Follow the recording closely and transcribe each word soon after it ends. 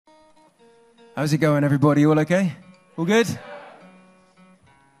How's it going, everybody? All okay? All good?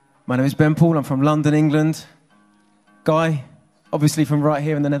 My name is Ben Poole. I'm from London, England. Guy, obviously from right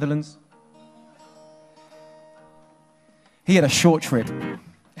here in the Netherlands. He had a short trip.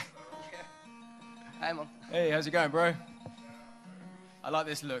 Hey, man. Hey, how's it going, bro? I like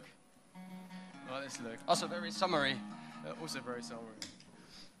this look. Also very summery. Also very summery.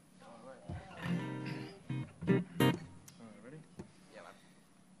 Ready? Yeah, man.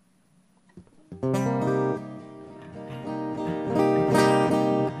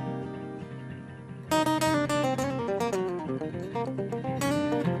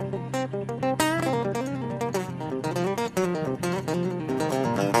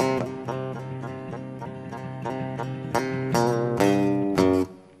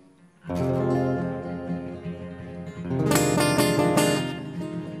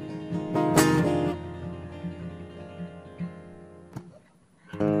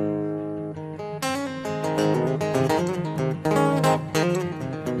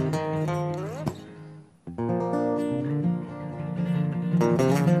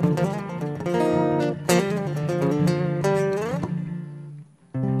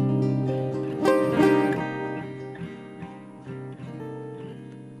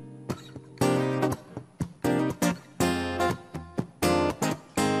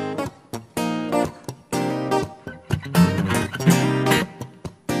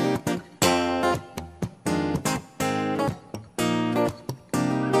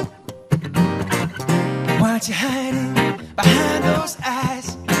 What you hiding behind those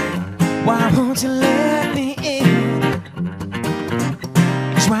eyes? Why won't you let me in?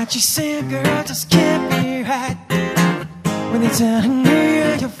 Cause what you saying, girl, just can't be right. When they're telling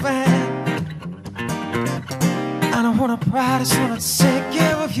me you're fine, I don't wanna pry, just wanna take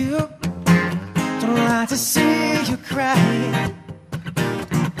care of you. Don't like to see you cry.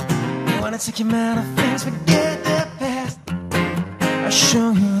 I wanna take your mind off things, forget the past. I'll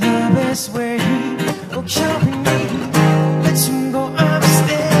show you the best way. Oh, come with me, let's go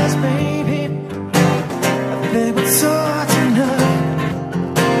upstairs, baby. I think we're talking enough.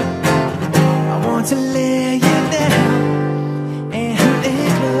 I want to lay you down and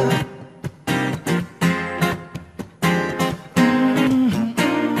make love.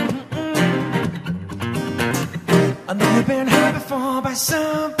 I know you've been hurt before by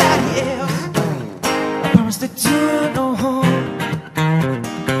somebody else. I promise to do no harm.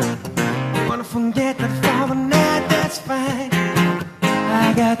 Forget that for the night, that's fine.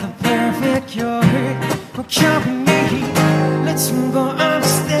 I got the perfect cure. Oh, come with me, let's go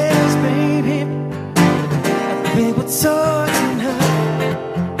upstairs, baby. I think we're talking enough.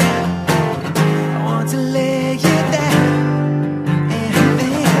 I want to lay you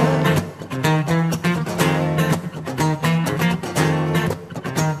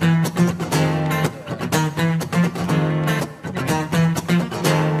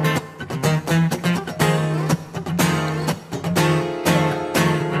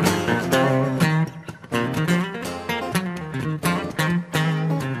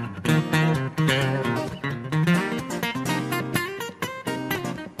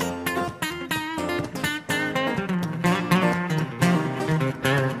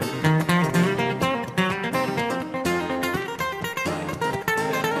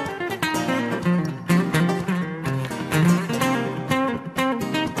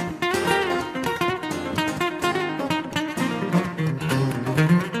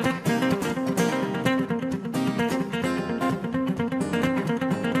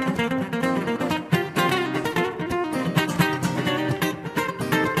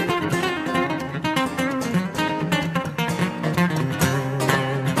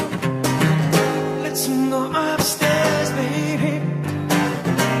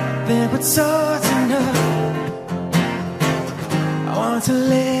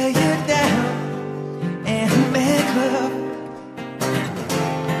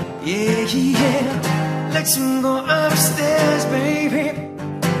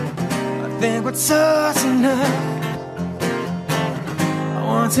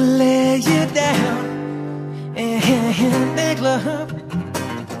down and make love.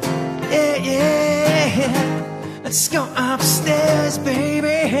 Yeah, yeah. Let's go upstairs, baby.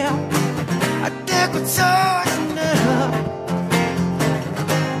 I think we're talking enough.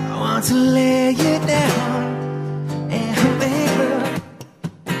 I want to lay you down and make love.